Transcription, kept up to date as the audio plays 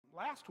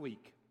Last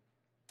week,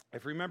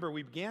 if you remember,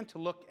 we began to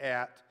look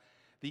at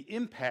the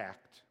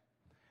impact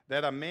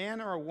that a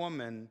man or a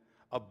woman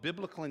of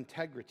biblical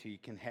integrity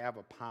can have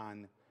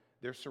upon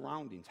their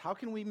surroundings. How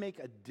can we make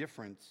a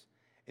difference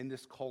in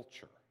this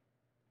culture?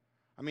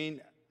 I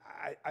mean,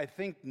 I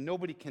think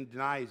nobody can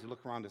deny as you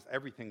look around us,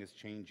 everything is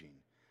changing.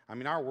 I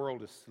mean, our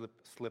world is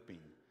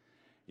slipping.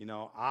 You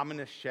know,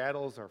 ominous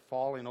shadows are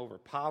falling over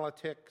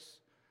politics,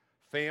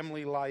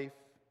 family life,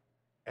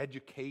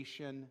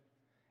 education.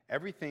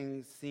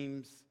 Everything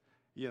seems,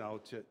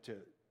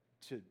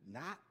 to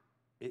not,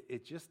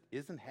 it just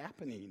isn't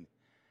happening.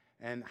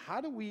 And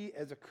how do we,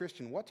 as a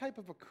Christian, what type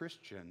of a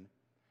Christian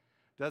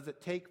does it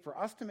take for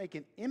us to make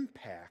an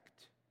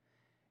impact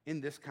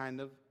in this kind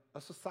of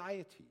a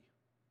society?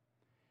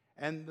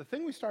 And the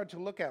thing we started to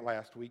look at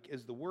last week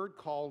is the word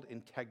called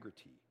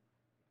integrity.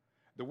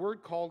 The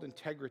word called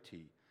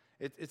integrity.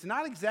 It's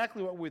not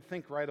exactly what we'd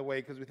think right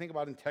away, because we think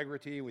about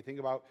integrity, and we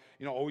think about,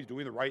 always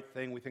doing the right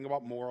thing. We think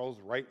about morals,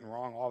 right and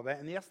wrong, all of that.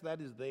 And yes,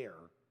 that is there.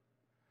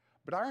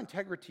 But our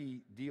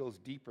integrity deals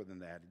deeper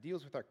than that. It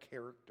deals with our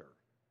character.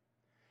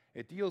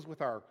 It deals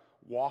with our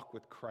walk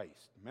with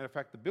Christ. Matter of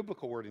fact, the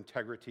biblical word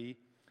integrity,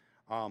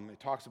 it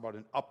talks about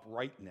an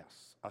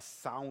uprightness, a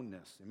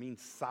soundness. It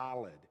means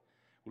solid.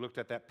 We looked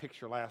at that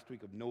picture last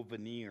week of no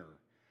veneer.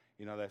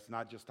 That's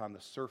not just on the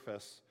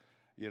surface,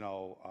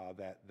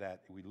 that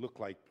we look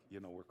like,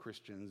 we're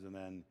Christians, and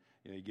then,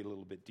 you get a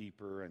little bit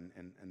deeper and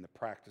the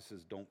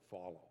practices don't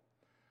follow.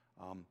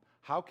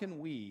 How can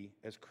we,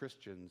 as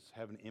Christians,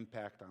 have an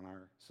impact on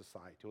our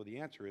society? Well, the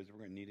answer is we're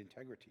going to need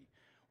integrity.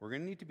 We're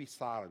going to need to be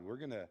solid. We're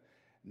going to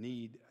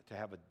need to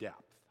have a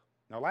depth.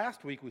 Now,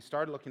 last week, we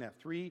started looking at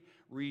 3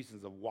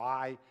 reasons of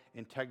why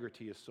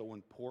integrity is so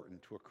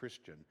important to a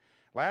Christian.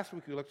 Last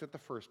week, we looked at the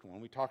first one.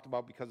 We talked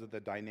about because of the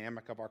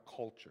dynamic of our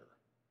culture.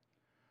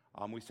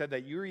 We said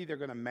that you're either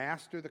going to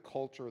master the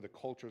culture or the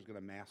culture is going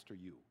to master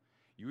you.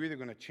 You're either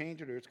going to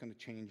change it or it's going to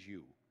change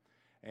you.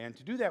 And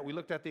to do that, we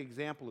looked at the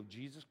example of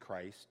Jesus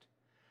Christ,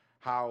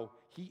 how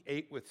he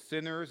ate with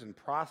sinners and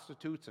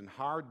prostitutes and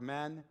hard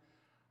men.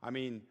 I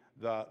mean,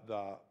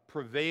 the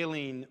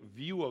prevailing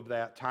view of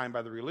that time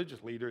by the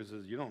religious leaders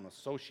is you don't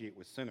associate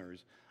with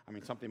sinners. I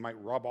mean, something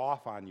might rub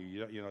off on you.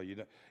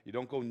 You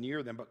don't go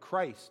near them. But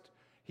Christ,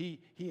 he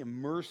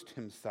immersed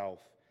himself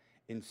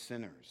in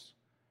sinners.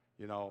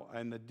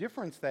 And the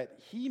difference that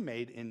he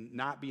made in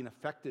not being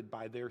affected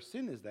by their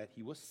sin is that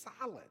he was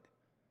solid.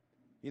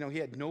 He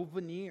had no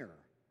veneer.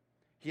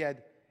 He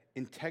had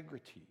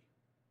integrity.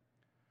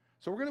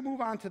 So we're going to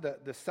move on to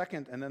the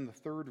second and then the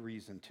third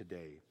reason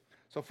today.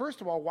 So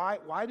first of all,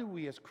 why do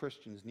we as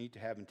Christians need to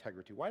have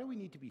integrity? Why do we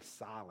need to be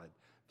solid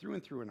through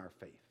and through in our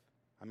faith?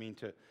 I mean,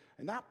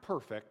 and not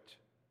perfect,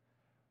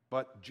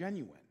 but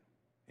genuine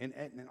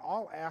in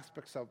all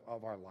aspects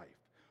of our life.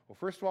 Well,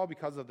 first of all,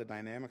 because of the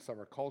dynamics of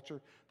our culture.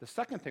 The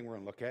second thing we're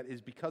going to look at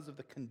is because of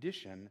the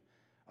condition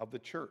of the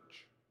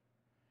church.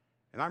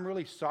 And I'm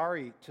really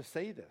sorry to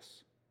say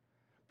this,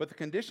 but the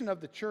condition of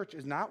the church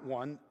is not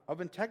one of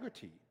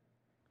integrity.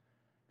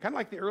 Kind of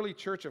like the early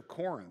church of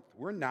Corinth,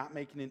 we're not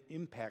making an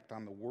impact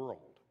on the world.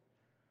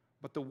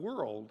 But the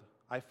world,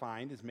 I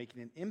find, is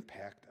making an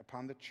impact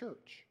upon the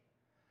church.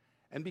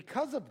 And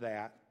because of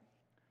that,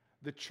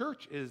 the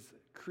church is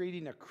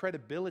creating a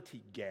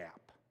credibility gap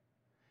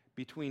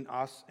between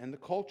us and the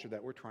culture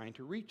that we're trying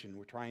to reach and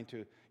we're trying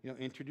to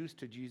introduce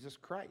to Jesus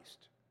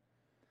Christ.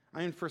 I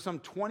mean, for some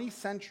 20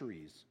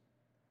 centuries,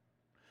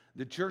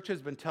 the church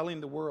has been telling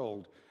the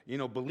world,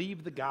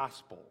 believe the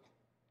gospel.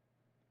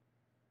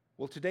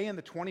 Well, today in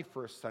the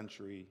 21st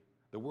century,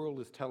 the world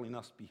is telling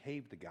us,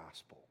 behave the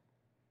gospel.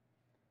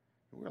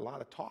 We're a lot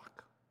of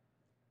talk.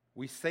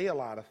 We say a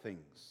lot of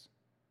things.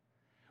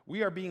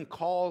 We are being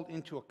called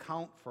into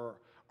account for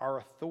our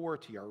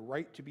authority, our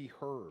right to be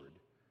heard.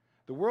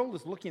 The world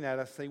is looking at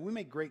us saying, we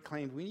make great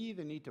claims. We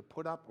either need to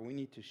put up or we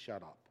need to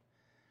shut up.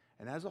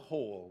 And as a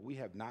whole, we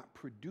have not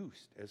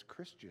produced as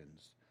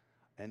Christians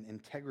an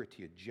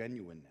integrity, a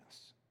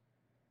genuineness.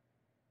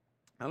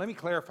 Now let me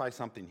clarify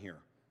something here.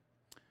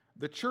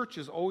 The church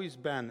has always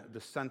been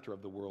the center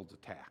of the world's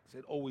attacks.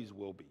 It always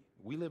will be.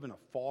 We live in a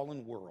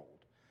fallen world,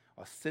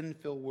 a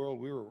sin-filled world.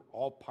 We were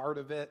all part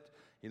of it.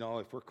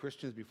 If we're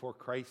Christians before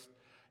Christ,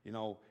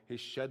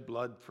 his shed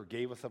blood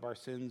forgave us of our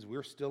sins.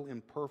 We're still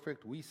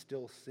imperfect. We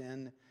still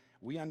sin.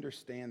 We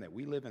understand that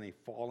we live in a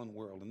fallen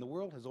world. And the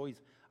world has always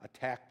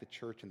attacked the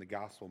church and the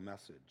gospel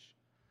message.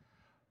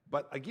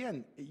 But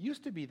again, it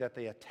used to be that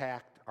they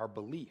attacked our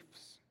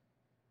beliefs.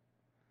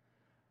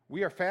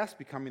 We are fast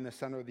becoming the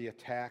center of the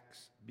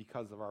attacks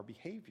because of our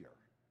behavior.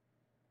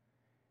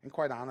 And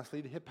quite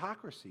honestly, the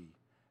hypocrisy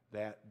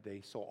that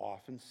they so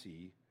often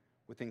see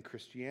within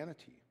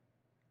Christianity.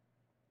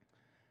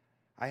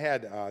 I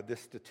had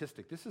this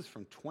statistic. This is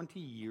from 20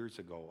 years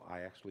ago.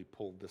 I actually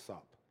pulled this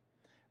up.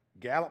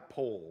 Gallup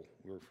poll,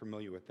 we're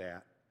familiar with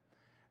that,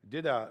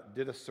 did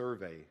a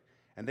survey,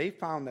 and they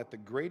found that the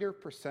greater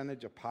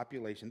percentage of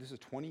population, this is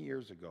 20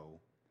 years ago,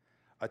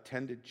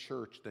 attended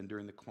church than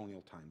during the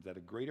colonial times. That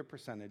a greater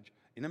percentage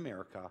in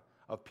America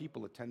of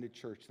people attended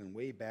church than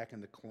way back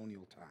in the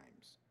colonial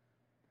times.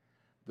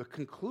 The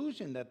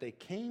conclusion that they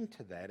came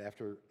to that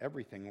after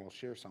everything, and we'll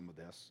share some of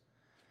this,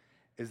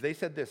 is they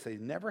said this: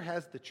 never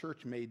has the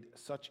church made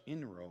such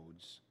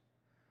inroads,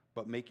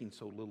 but making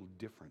so little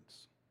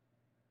difference.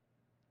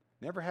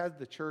 Never has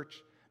the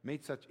church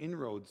made such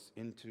inroads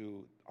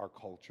into our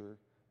culture,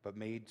 but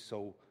made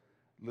so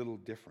little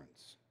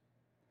difference.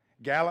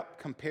 Gallup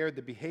compared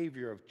the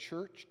behavior of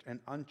churched and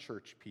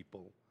unchurched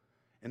people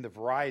in the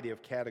variety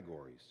of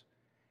categories.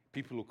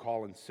 People who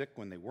call in sick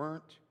when they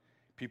weren't,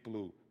 people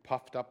who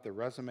puffed up their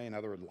resume, in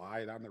other words,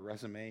 lied on their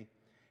resume,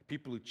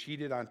 people who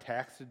cheated on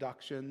tax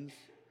deductions,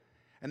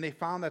 and they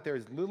found that there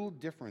is little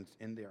difference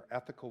in their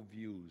ethical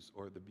views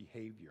or the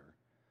behavior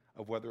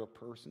of whether a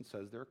person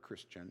says they're a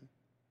Christian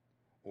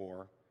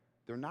or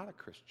they're not a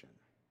Christian.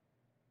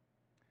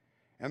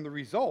 And the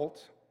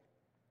result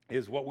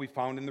is what we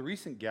found in the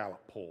recent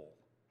Gallup poll.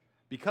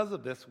 Because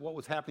of this, what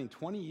was happening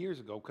 20 years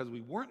ago, because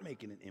we weren't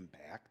making an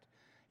impact,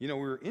 we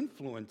were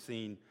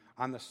influencing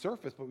on the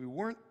surface, but we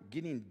weren't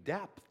getting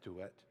depth to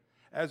it.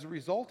 As a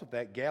result of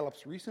that,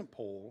 Gallup's recent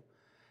poll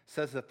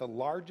says that the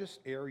largest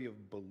area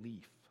of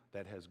belief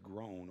that has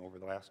grown over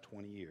the last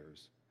 20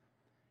 years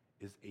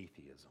is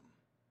atheism.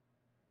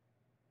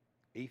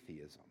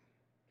 Atheism.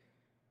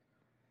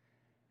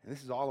 And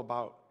this is all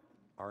about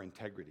our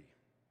integrity.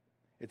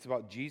 It's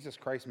about Jesus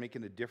Christ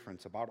making a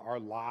difference, about our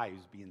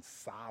lives being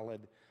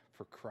solid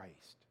for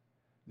Christ.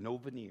 No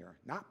veneer.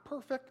 Not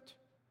perfect,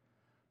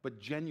 but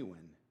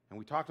genuine. And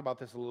we talked about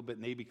this a little bit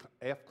in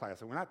ABF class.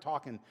 And we're not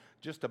talking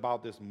just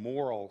about this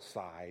moral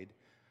side,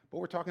 but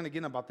we're talking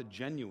again about the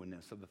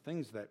genuineness of the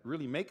things that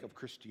really make of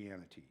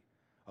Christianity,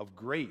 of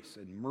grace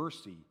and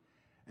mercy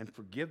and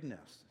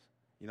forgiveness,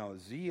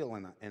 zeal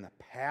and a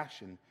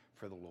passion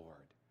for the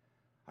Lord.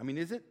 I mean,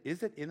 is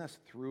it in us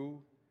through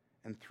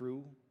and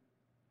through?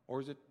 Or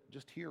is it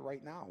just here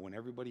right now when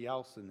everybody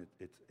else, and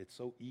it's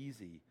so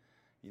easy,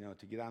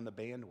 to get on the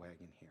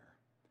bandwagon here?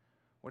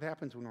 What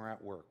happens when we're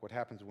at work? What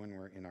happens when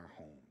we're in our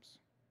homes?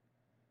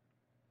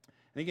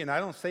 And again, I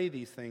don't say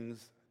these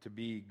things to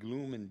be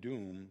gloom and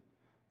doom,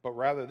 but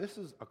rather this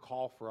is a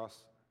call for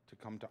us to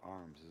come to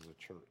arms as a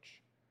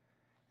church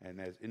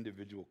and as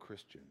individual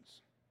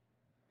Christians.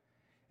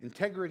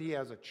 Integrity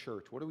as a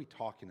church, what are we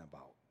talking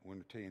about when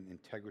we're saying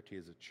integrity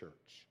as a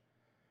church?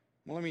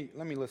 Well,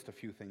 let me list a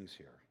few things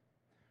here.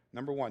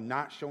 Number one,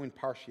 not showing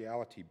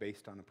partiality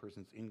based on a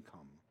person's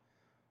income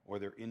or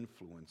their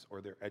influence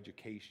or their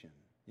education.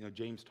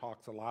 James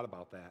talks a lot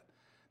about that.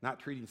 Not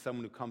treating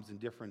someone who comes in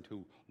different,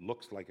 who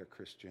looks like a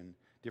Christian,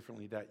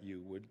 differently that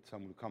you would.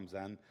 Someone who comes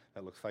in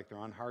that looks like they're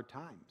on hard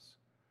times.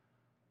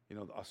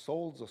 A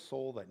soul's a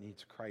soul that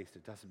needs Christ.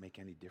 It doesn't make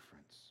any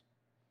difference.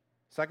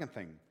 Second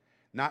thing,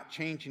 not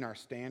changing our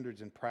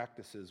standards and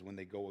practices when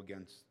they go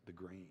against the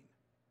grain.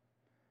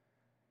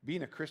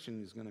 Being a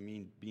Christian is going to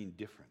mean being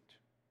different.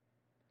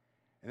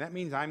 And that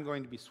means I'm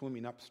going to be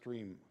swimming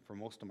upstream for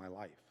most of my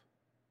life.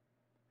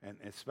 And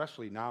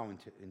especially now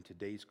in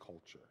today's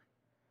culture.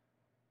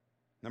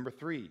 Number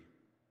three,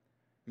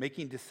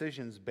 making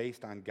decisions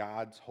based on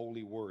God's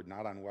holy word,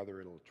 not on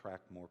whether it'll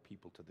attract more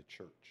people to the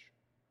church.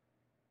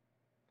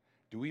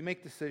 Do we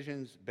make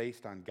decisions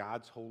based on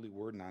God's holy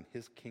word and on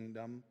his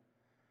kingdom?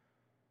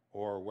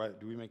 Or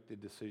do we make the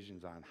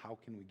decisions on how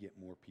can we get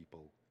more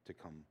people to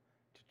come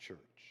to church?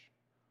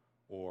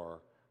 Or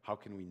how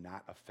can we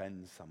not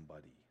offend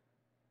somebody?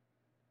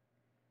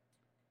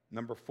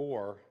 Number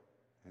four,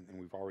 and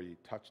we've already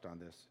touched on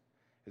this,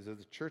 is as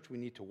a church we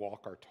need to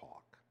walk our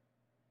talk.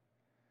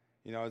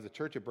 As a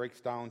church, it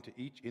breaks down to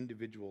each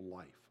individual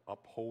life,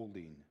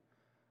 upholding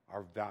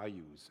our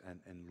values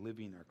and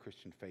living our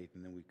Christian faith,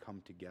 and then we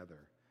come together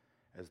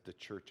as the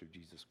church of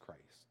Jesus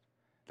Christ.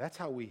 That's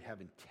how we have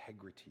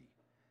integrity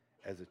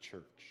as a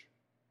church.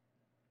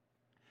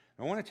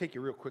 I want to take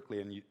you real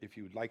quickly, and if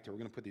you would like to, we're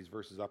going to put these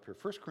verses up here.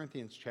 1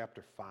 Corinthians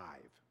chapter 5,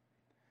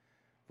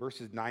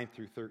 verses 9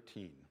 through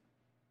 13.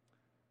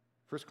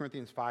 1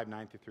 Corinthians 5,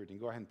 9 through 13.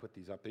 Go ahead and put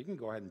these up there. You can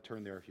go ahead and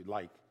turn there if you'd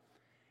like.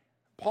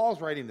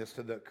 Paul's writing this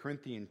to the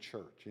Corinthian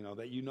church,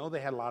 that they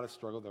had a lot of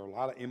struggle. There was a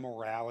lot of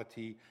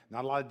immorality,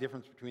 not a lot of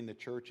difference between the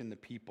church and the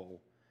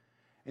people.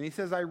 And he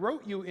says, I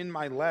wrote you in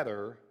my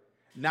letter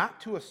not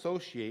to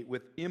associate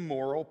with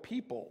immoral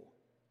people.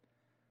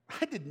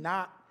 I did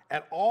not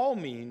at all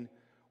mean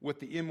with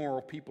the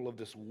immoral people of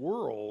this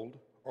world,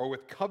 or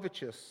with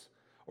covetous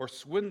or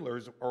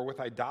swindlers or with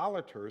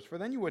idolaters, for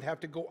then you would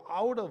have to go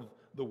out of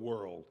the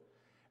world.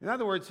 In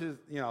other words,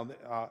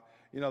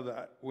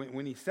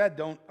 when he said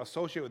don't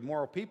associate with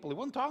moral people, he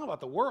wasn't talking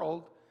about the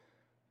world.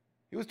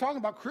 He was talking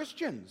about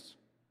Christians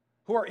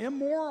who are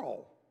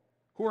immoral,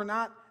 who are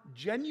not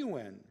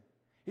genuine.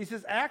 He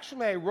says,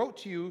 actually, I wrote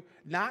to you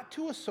not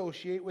to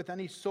associate with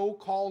any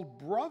so-called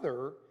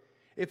brother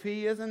if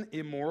he is an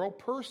immoral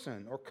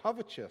person or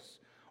covetous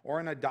or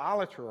an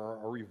idolater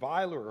or a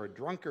reviler or a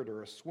drunkard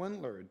or a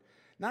swindler,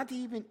 not to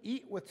even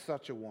eat with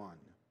such a one.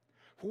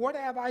 For what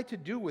have I to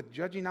do with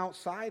judging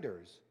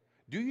outsiders?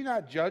 Do you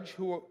not judge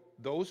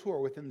those who are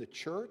within the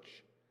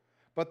church?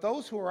 But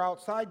those who are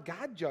outside,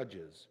 God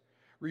judges.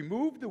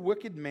 Remove the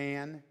wicked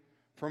man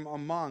from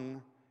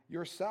among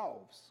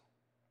yourselves.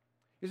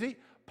 You see,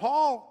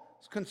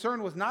 Paul's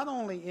concern was not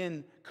only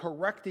in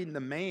correcting the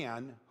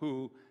man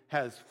who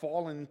has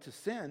fallen into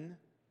sin,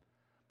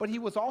 but he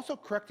was also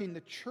correcting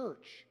the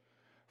church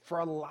for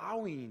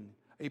allowing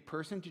a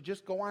person to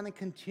just go on and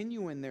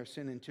continue in their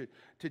sin and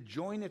to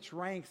join its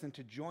ranks and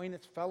to join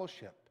its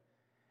fellowship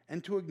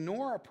and to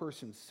ignore a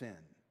person's sin.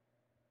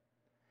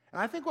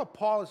 And I think what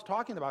Paul is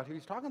talking about here,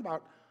 he's talking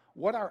about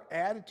what our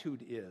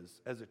attitude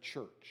is as a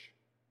church.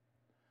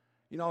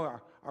 You know,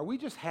 are we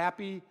just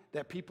happy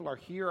that people are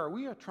here? Are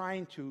we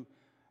trying to,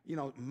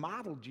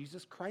 model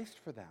Jesus Christ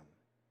for them?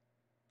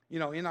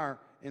 In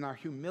our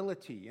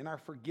humility, in our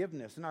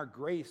forgiveness, in our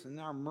grace, in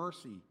our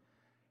mercy,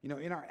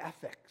 in our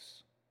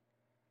ethics.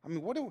 I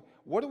mean,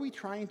 what are we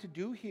trying to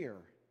do here?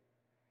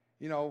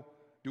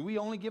 Do we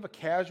only give a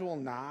casual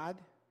nod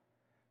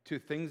to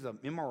things of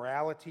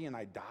immorality and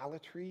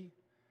idolatry?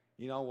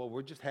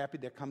 We're just happy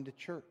to come to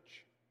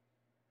church.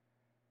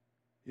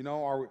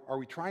 Are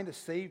we trying to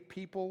save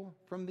people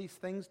from these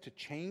things, to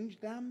change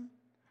them?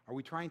 Are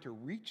we trying to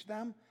reach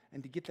them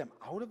and to get them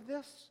out of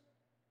this?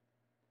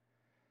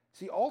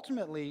 See,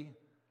 ultimately,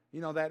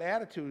 that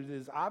attitude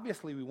is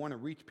obviously we want to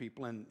reach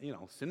people, and,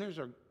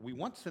 we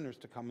want sinners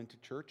to come into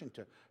church and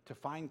to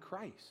find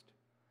Christ.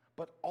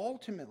 But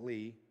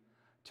ultimately,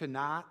 to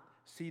not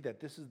see that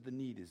this is the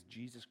need is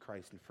Jesus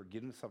Christ and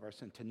forgiveness of our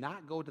sin, to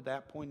not go to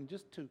that point and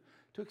just to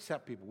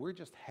accept people. We're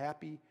just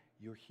happy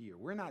you're here.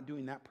 We're not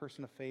doing that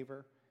person a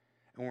favor,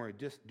 and we're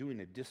just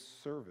doing a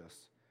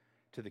disservice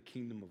to the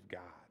kingdom of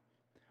God.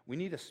 We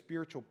need a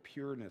spiritual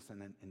pureness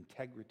and an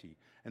integrity.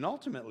 And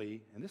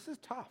ultimately, and this is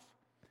tough,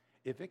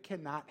 if it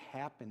cannot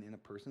happen in a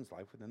person's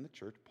life within the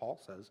church, Paul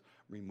says,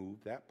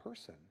 remove that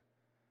person.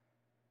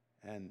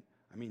 And,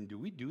 do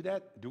we do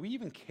that? Do we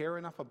even care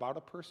enough about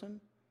a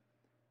person?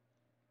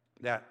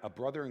 That a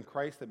brother in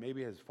Christ that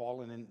maybe has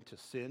fallen into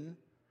sin,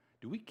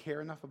 do we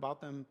care enough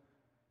about them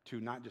to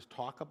not just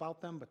talk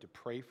about them, but to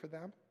pray for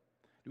them?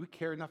 Do we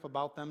care enough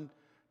about them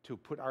to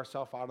put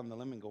ourselves out on the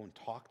limb and go and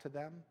talk to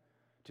them,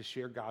 to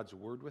share God's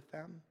word with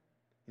them,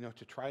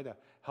 to try to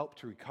help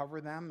to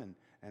recover them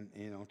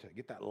and to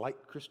get that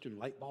Christian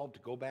light bulb to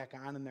go back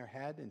on in their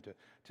head and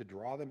to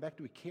draw them back?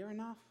 Do we care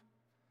enough?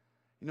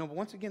 But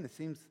once again, it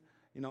seems,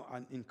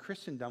 in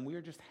Christendom, we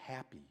are just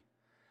happy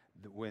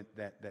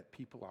that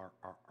people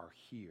are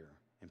here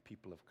and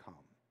people have come.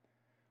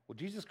 Well,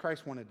 Jesus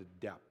Christ wanted a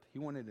depth. He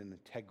wanted an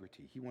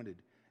integrity. He wanted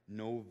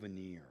no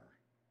veneer.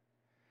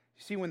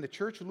 You see, when the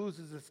church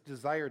loses its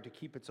desire to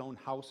keep its own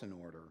house in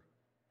order,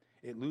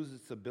 it loses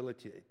its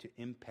ability to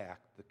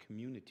impact the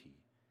community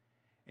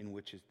in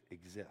which it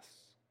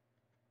exists.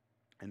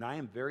 And I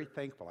am very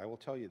thankful, I will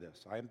tell you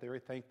this, I am very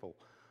thankful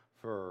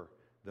for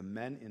the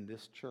men in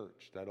this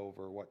church that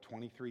over,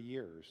 23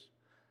 years,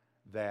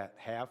 that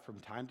have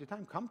from time to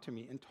time come to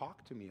me and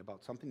talk to me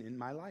about something in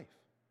my life.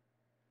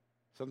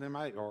 Something in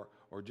my, or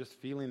just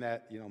feeling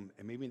that,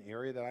 maybe an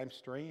area that I'm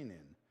straying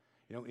in.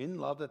 In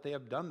love that they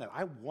have done that.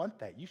 I want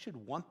that. You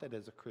should want that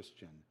as a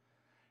Christian.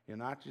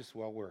 Not just,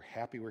 we're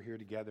happy we're here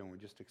together and we're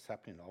just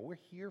accepting it all. We're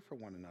here for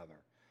one another,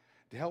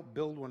 to help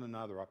build one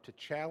another up, to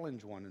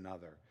challenge one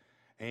another,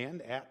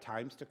 and at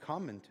times to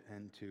come and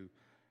to,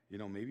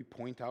 maybe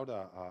point out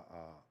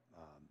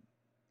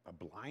a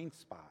blind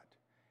spot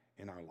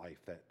in our life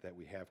that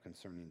we have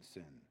concerning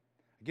sin.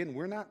 Again,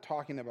 we're not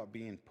talking about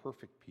being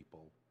perfect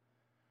people,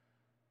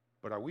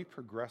 but are we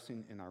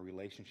progressing in our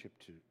relationship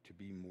to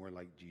be more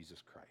like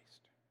Jesus Christ?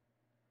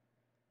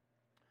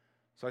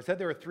 So I said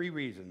there are 3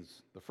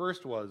 reasons. The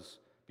first was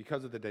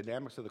because of the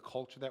dynamics of the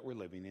culture that we're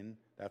living in.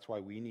 That's why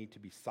we need to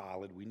be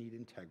solid. We need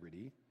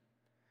integrity.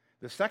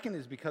 The second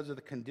is because of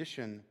the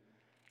condition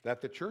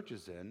that the church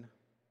is in.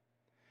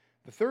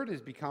 The third is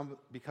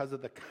because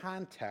of the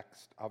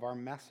context of our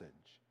message.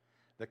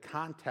 The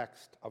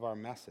context of our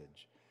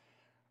message.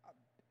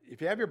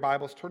 If you have your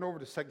Bibles, turn over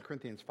to 2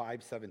 Corinthians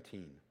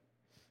 5:17.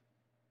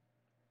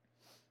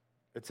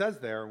 It says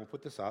there, and we'll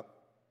put this up.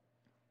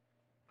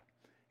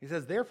 He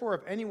says, therefore,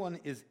 if anyone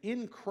is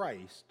in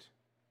Christ,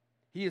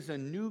 he is a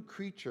new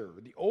creature.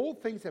 The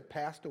old things have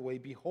passed away.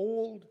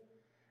 Behold,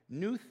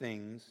 new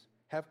things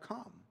have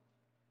come.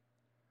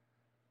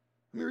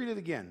 Let me read it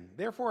again.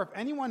 Therefore, if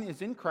anyone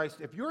is in Christ,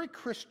 if you're a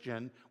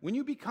Christian, when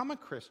you become a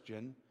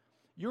Christian,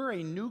 you're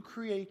a new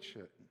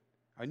creation,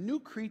 a new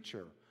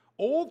creature.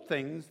 Old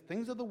things,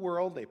 things of the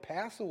world, they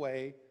pass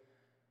away.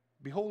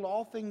 Behold,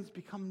 all things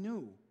become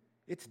new.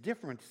 It's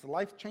different. It's a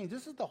life change.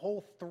 This is the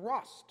whole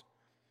thrust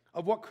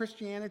of what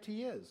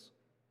Christianity is.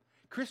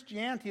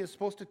 Christianity is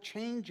supposed to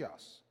change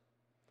us.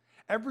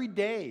 Every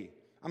day,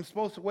 I'm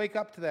supposed to wake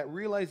up to that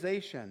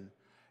realization,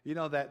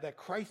 that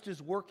Christ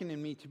is working in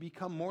me to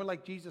become more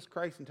like Jesus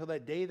Christ until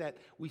that day that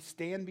we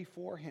stand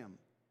before Him.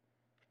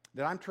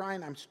 That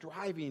I'm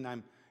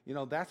striving,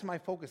 that's my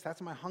focus,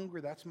 that's my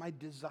hunger, that's my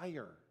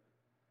desire.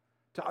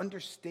 To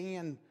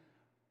understand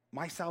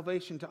my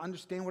salvation, to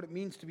understand what it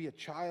means to be a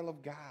child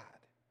of God.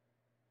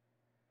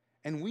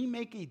 And we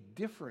make a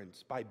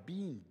difference by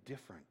being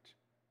different.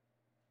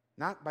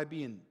 Not by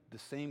being the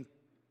same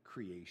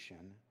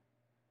creation,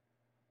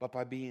 but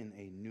by being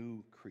a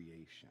new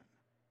creation.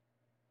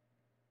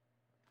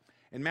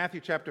 In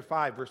Matthew chapter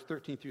 5, verse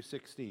 13 through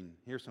 16,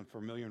 here's some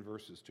familiar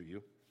verses to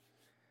you.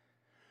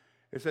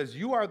 It says,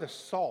 "You are the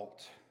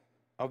salt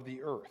of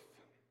the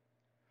earth.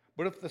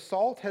 But if the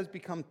salt has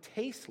become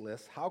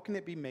tasteless, how can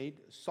it be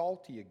made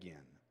salty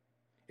again?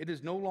 It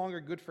is no longer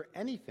good for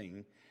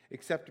anything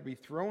except to be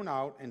thrown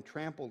out and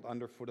trampled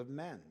underfoot of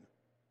men.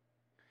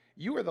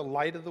 You are the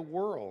light of the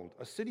world.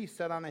 A city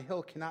set on a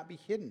hill cannot be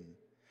hidden.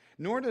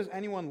 Nor does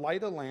anyone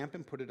light a lamp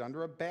and put it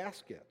under a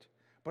basket,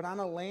 but on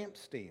a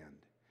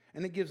lampstand,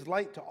 and it gives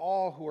light to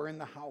all who are in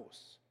the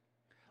house.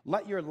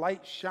 Let your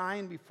light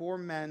shine before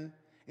men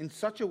in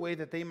such a way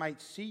that they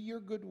might see your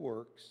good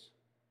works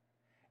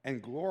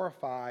and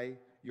glorify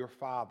your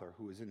Father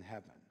who is in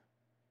heaven."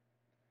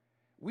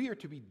 We are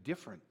to be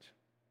different.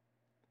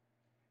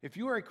 If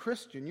you are a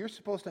Christian, you're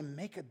supposed to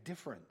make a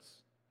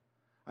difference.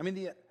 I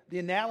mean, the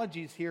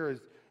analogies here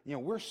is,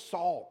 we're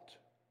salt,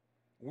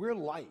 we're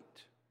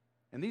light.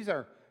 And these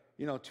are,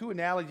 two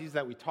analogies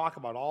that we talk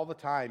about all the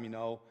time,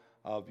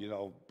 of,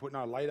 putting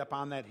our light up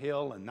on that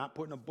hill and not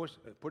put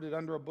it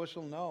under a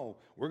bushel. No,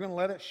 we're going to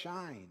let it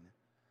shine.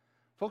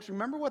 Folks,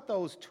 remember what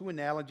those two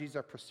analogies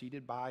are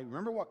preceded by?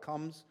 Remember what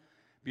comes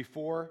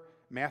before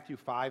Matthew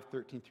 5,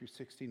 13 through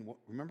 16?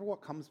 Remember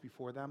what comes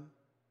before them?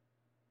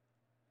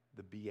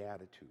 The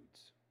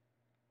Beatitudes,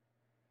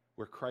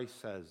 where Christ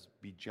says,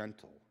 "Be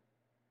gentle,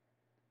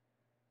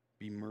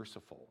 be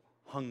merciful,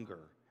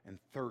 hunger and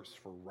thirst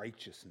for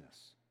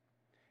righteousness,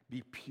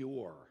 be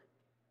pure,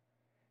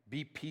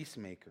 be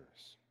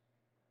peacemakers."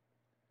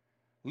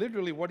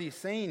 Literally, what he's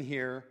saying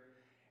here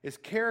is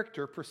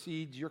character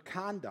precedes your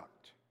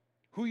conduct.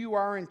 Who you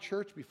are in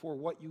church before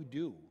what you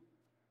do.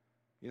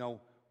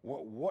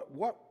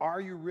 What are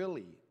you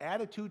really?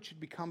 Attitude should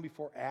become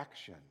before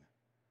action.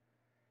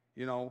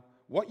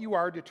 What you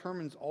are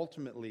determines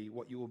ultimately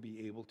what you will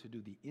be able to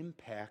do, the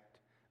impact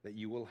that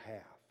you will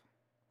have.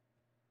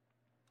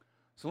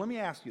 So let me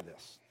ask you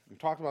this. We've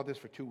talked about this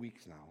for 2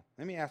 weeks now.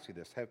 Let me ask you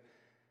this.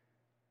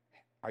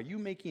 Are you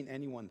making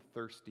anyone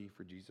thirsty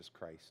for Jesus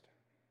Christ?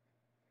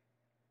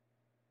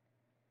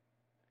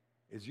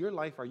 Is your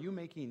life, are you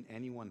making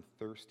anyone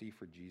thirsty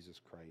for Jesus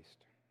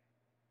Christ?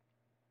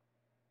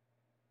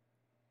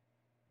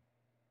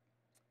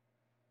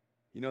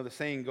 The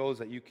saying goes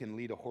that you can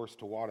lead a horse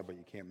to water, but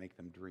you can't make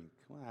them drink.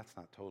 Well, that's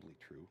not totally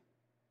true.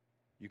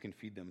 You can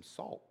feed them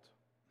salt,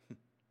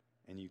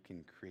 and you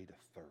can create a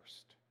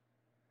thirst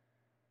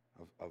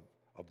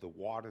of the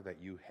water that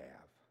you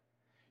have.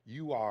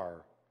 You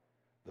are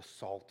the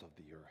salt of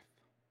the earth.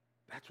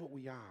 That's what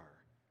we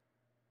are.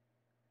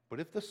 But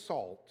if the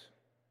salt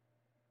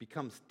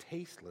becomes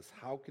tasteless,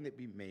 how can it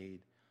be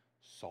made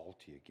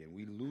salty again?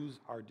 We lose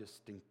our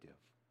distinctive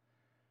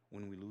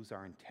when we lose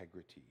our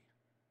integrity,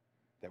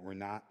 that we're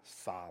not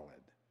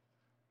solid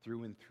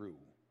through and through,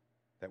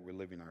 that we're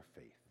living our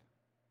faith.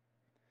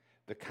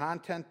 The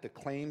content, the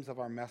claims of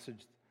our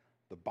message,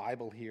 the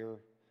Bible here,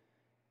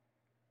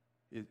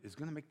 is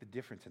going to make the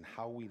difference in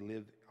how we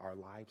live our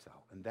lives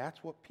out. And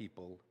that's what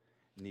people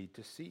need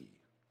to see.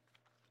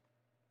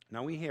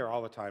 Now, we hear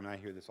all the time, and I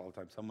hear this all the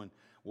time, someone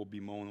will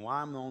bemoan, "Well,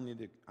 I'm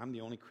the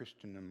only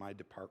Christian in my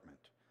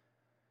department,"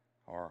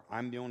 or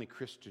 "I'm the only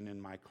Christian in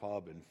my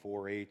club in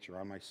 4-H or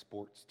on my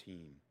sports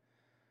team,"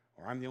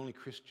 or "I'm the only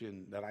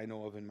Christian that I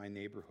know of in my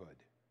neighborhood."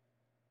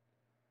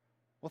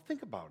 Well,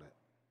 think about it.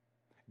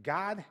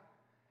 God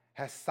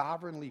has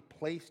sovereignly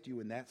placed you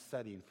in that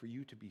setting for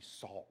you to be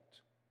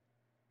salt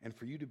and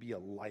for you to be a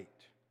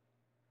light,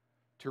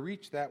 to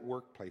reach that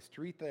workplace,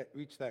 to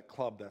reach that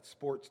club, that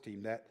sports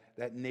team,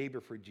 that neighbor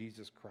for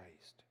Jesus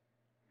Christ.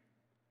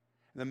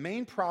 And the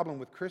main problem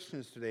with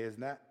Christians today is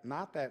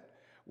not that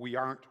we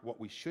aren't what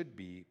we should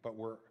be, but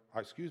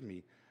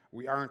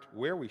we aren't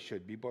where we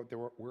should be, but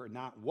we're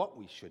not what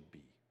we should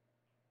be.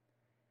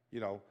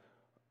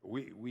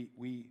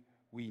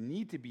 We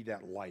need to be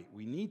that light.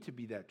 We need to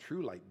be that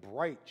true light,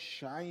 bright,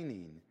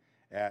 shining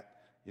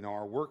at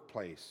our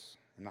workplace,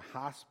 in the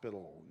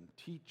hospital, in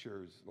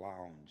teacher's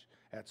lounge,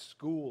 at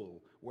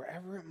school,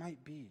 wherever it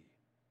might be.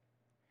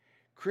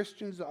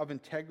 Christians of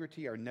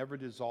integrity are never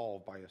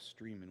dissolved by a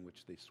stream in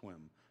which they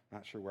swim.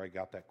 Not sure where I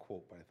got that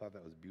quote, but I thought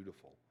that was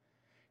beautiful.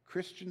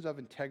 Christians of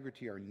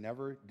integrity are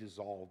never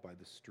dissolved by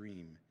the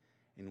stream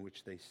in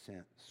which they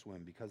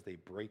swim because they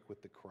break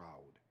with the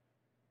crowd.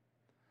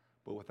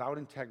 But without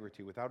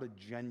integrity, without a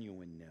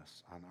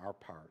genuineness on our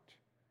part,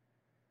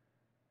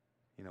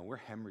 we're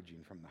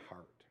hemorrhaging from the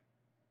heart.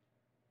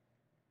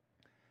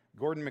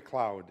 Gordon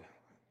MacLeod,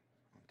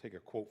 I'll take a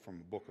quote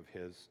from a book of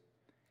his.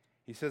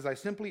 He says, "I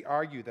simply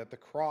argue that the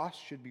cross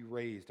should be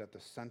raised at the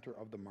center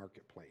of the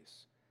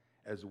marketplace,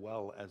 as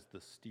well as the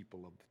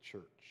steeple of the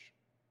church.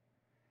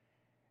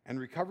 And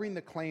recovering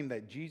the claim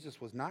that Jesus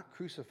was not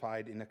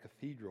crucified in a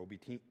cathedral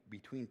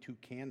between two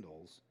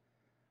candles,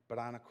 but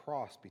on a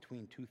cross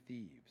between two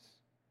thieves,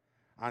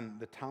 on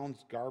the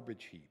town's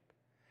garbage heap,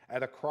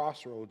 at a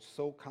crossroads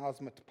so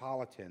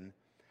cosmopolitan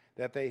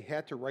that they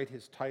had to write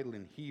his title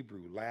in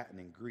Hebrew, Latin,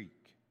 and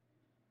Greek.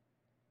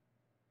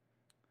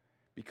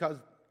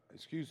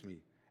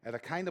 At a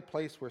kind of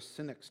place where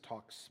cynics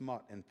talk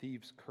smut and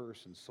thieves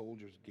curse and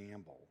soldiers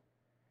gamble.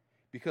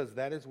 because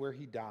that is where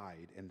he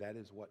died, and that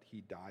is what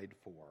he died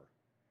for,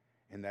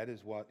 and that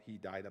is what he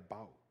died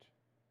about.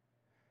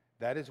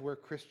 That is where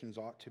Christians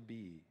ought to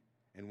be,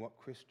 and what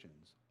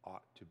Christians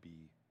ought to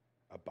be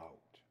about.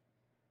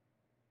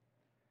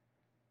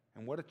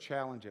 And what a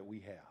challenge that we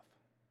have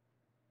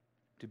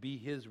to be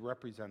his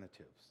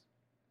representatives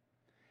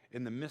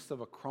in the midst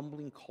of a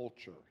crumbling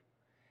culture,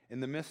 in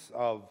the midst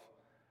of,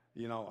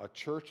 a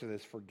church that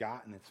has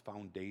forgotten its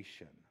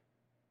foundation,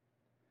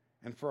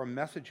 and for a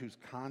message whose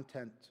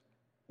content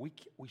we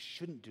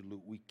shouldn't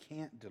dilute, we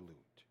can't dilute.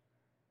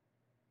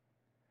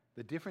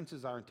 The difference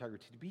is our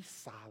integrity, to be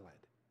solid.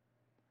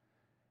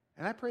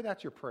 And I pray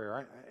that's your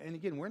prayer. And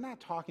again, we're not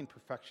talking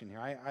perfection here.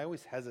 I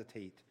always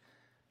hesitate,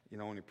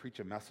 when you preach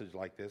a message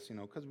like this,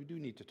 because we do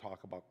need to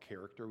talk about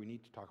character. We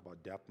need to talk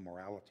about depth,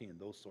 morality, and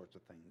those sorts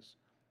of things.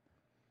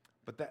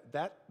 But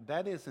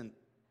that isn't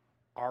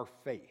our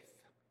faith.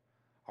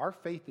 Our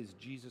faith is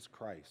Jesus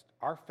Christ.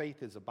 Our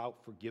faith is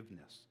about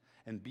forgiveness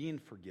and being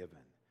forgiven.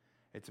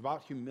 It's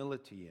about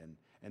humility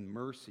and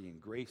mercy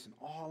and grace and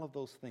all of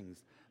those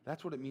things.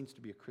 That's what it means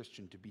to be a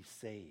Christian, to be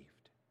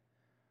saved.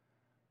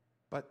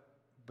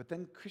 But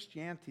then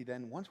Christianity,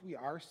 once we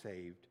are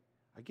saved,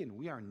 again,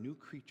 we are new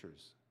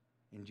creatures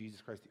in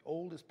Jesus Christ. The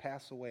old has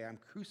passed away. I'm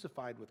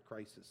crucified with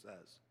Christ, it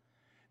says.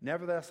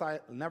 Nevertheless,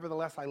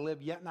 I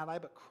live, yet not I,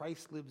 but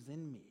Christ lives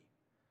in me.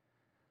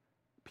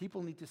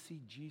 People need to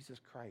see Jesus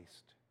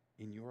Christ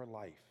in your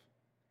life,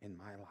 in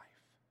my life.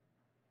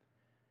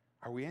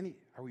 Are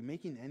we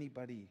making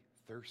anybody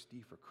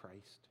thirsty for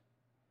Christ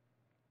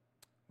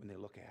when they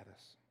look at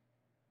us?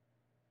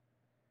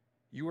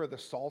 You are the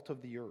salt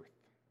of the earth.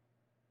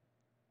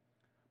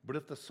 But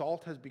if the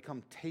salt has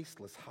become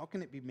tasteless, how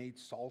can it be made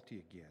salty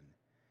again?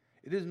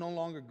 It is no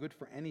longer good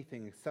for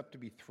anything except to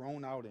be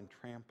thrown out and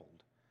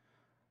trampled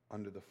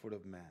under the foot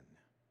of men.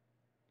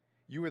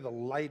 You are the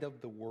light of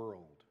the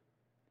world.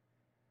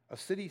 A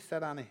city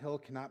set on a hill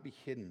cannot be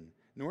hidden,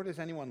 nor does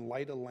anyone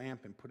light a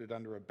lamp and put it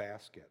under a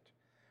basket,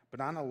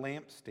 but on a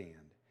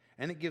lampstand,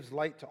 and it gives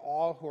light to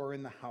all who are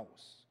in the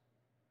house.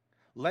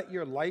 Let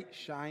your light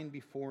shine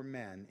before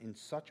men in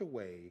such a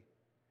way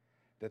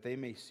that they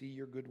may see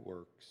your good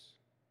works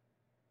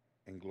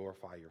and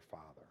glorify your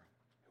Father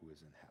who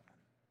is in heaven.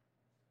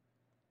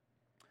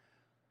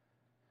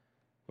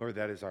 Lord,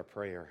 that is our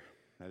prayer.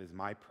 That is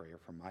my prayer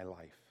for my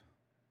life.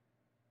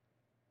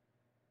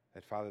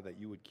 That, Father, that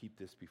you would keep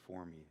this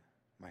before me,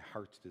 my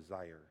heart's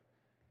desire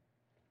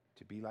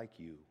to be like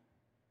you,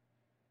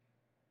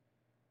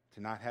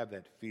 to not have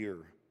that fear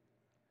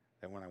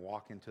that when I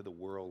walk into the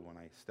world, when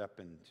I step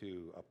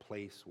into a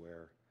place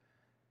where,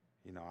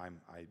 I'm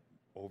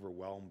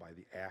overwhelmed by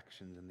the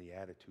actions and the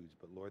attitudes,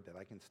 but Lord, that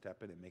I can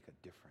step in and make a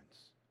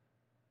difference,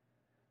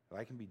 that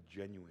I can be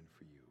genuine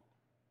for you.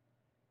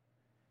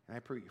 And I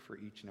pray for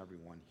each and every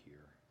one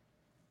here.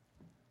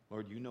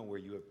 Lord, you know where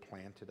you have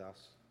planted us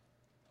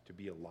to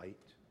be a light,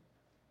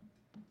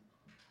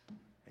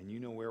 and you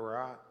know where we're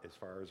at as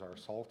far as our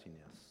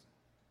saltiness,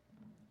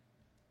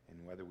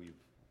 and whether we've,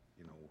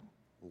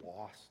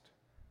 lost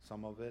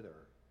some of it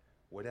or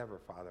whatever.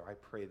 Father, I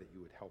pray that you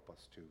would help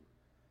us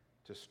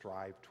to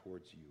strive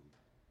towards you,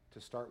 to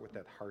start with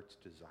that heart's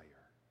desire.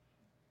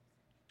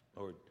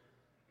 Lord,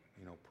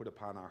 put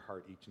upon our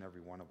heart, each and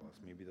every one of us,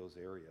 maybe those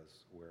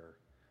areas where,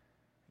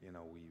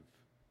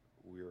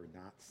 we're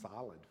not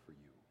solid for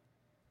you.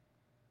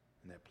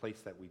 And that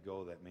place that we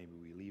go that maybe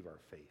we leave our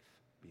faith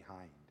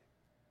behind.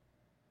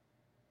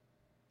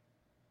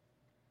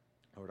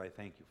 Lord, I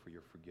thank you for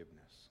your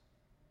forgiveness.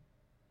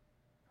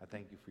 I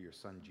thank you for your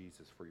Son,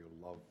 Jesus, for your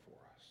love for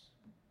us,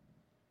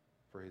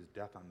 for his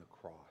death on the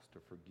cross to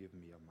forgive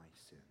me of my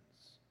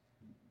sins.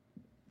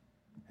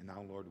 And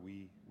now, Lord,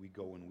 we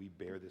go and we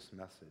bear this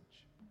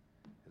message,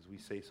 as we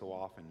say so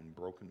often, in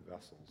broken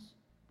vessels,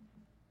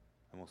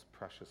 the most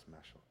precious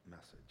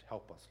message.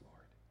 Help us,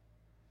 Lord,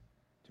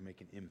 to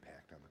make an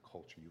impact on the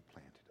culture you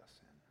planted us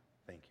in.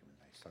 Thank you. In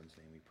thy Son's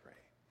name we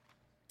pray.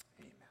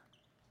 Amen.